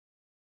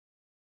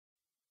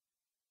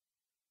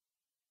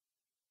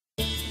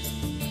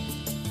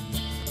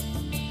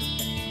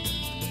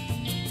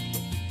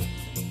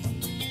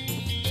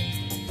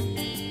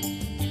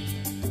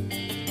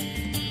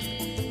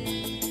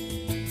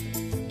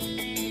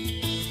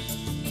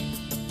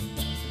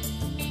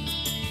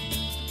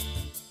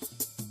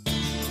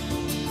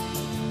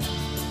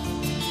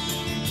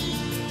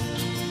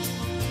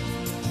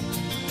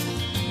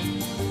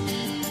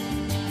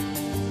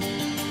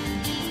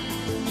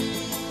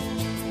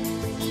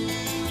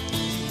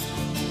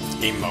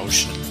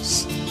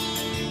emotions.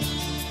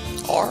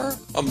 Our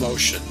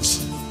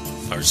emotions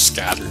are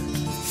scattered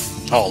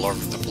all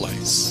over the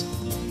place.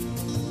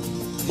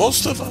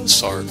 Most of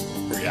us are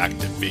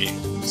reactive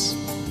beings.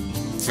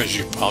 As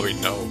you probably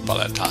know,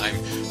 by the time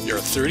you're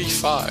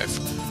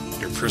 35,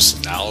 your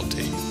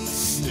personality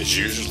is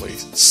usually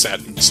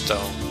set in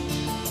stone.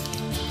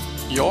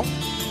 Your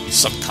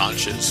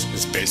subconscious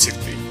is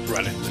basically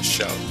running the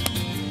show.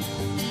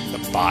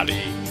 The body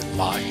and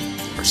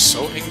mind are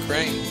so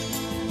ingrained.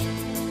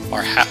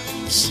 Our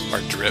habits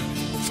are driven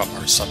from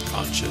our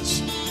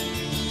subconscious.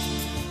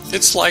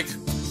 It's like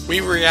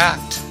we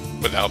react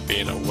without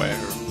being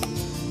aware.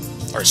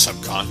 Our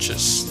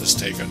subconscious is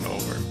taken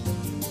over.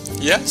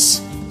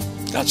 Yes,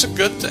 that's a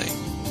good thing.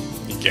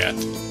 Yet,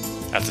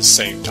 at the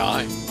same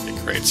time, it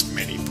creates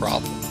many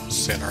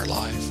problems in our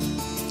life.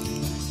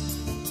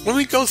 When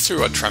we go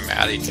through a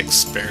traumatic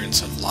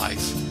experience in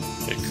life,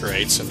 it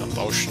creates an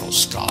emotional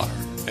scar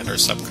in our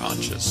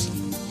subconscious.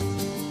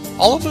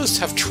 All of us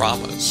have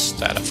traumas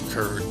that have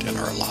occurred in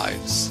our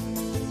lives.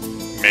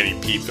 Many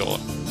people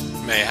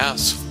may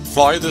ask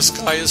why this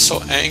guy is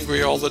so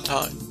angry all the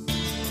time.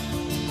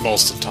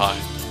 Most of the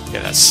time,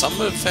 it has some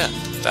event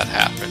that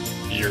happened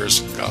years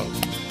ago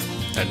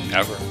and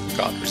never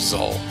got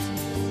resolved.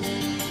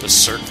 The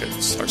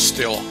circuits are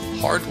still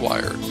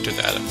hardwired to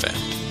that event.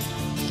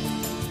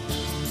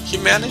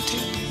 Humanity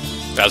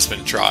has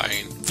been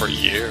trying for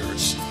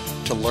years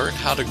to learn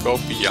how to go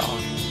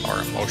beyond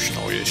our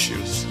emotional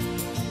issues.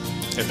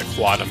 In the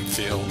quantum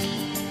field,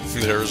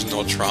 there is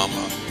no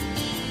trauma.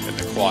 In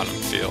the quantum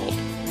field,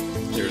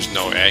 there is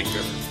no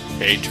anger,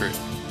 hatred,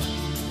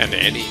 and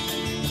any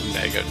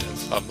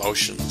negative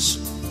emotions.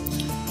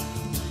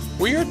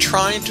 We are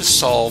trying to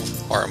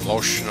solve our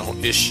emotional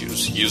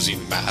issues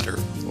using matter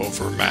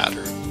over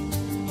matter.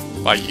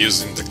 By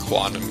using the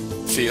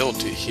quantum field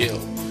to heal,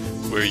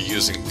 we're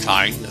using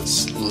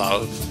kindness,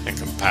 love, and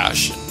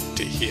compassion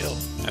to heal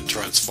and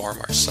transform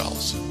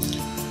ourselves.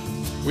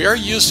 We are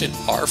using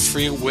our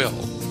free will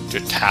to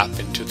tap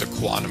into the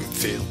quantum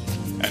field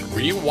and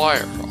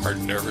rewire our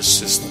nervous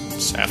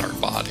systems and our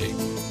body.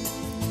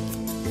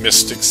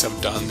 Mystics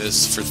have done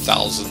this for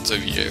thousands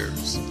of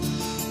years.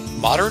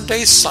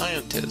 Modern-day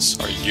scientists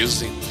are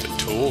using the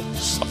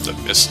tools of the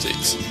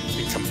mystics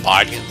and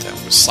combining them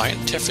with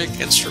scientific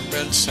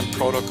instruments and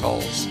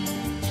protocols.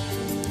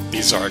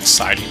 These are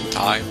exciting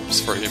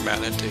times for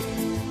humanity.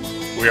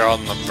 We are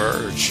on the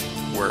verge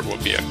where it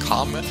will be a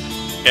common,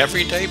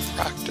 everyday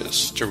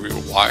practice to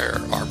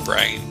rewire our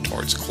brain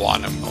towards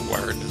quantum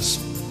awareness.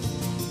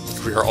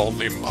 We are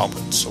only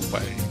moments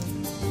away.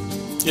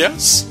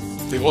 Yes,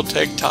 it will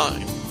take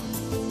time,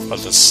 but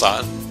the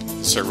sun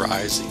is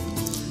arising.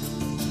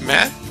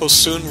 Man will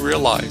soon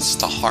realize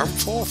the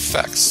harmful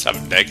effects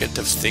of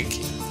negative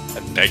thinking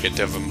and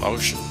negative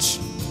emotions.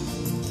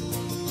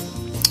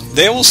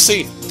 They will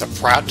see the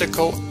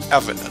practical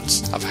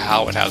evidence of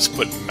how it has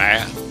put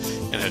man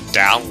in a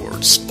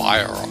downward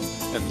spiral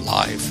in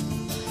life.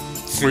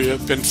 We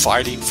have been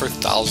fighting for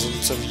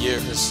thousands of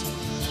years.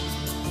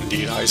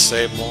 Need I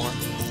say more?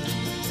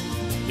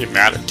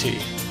 Humanity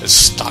is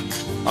stuck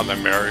on the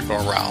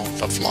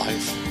merry-go-round of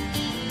life.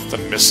 The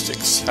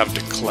mystics have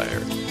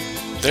declared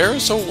there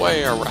is a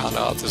way around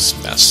all this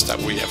mess that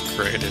we have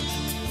created.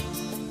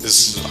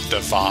 This is a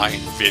divine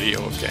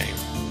video game.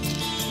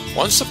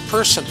 Once a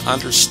person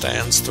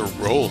understands the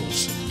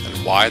rules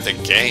and why the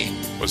game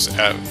was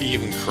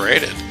even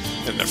created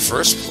in the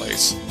first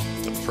place,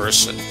 the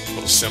person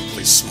will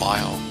simply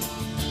smile.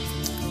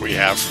 We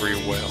have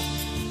free will.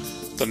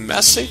 The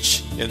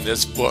message in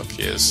this book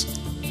is,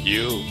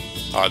 you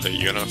are the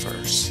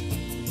universe.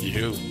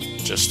 You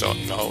just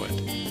don't know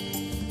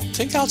it.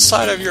 Think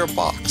outside of your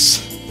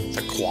box.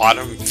 The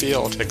quantum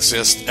field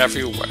exists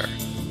everywhere,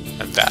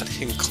 and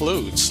that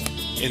includes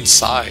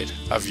inside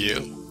of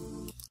you.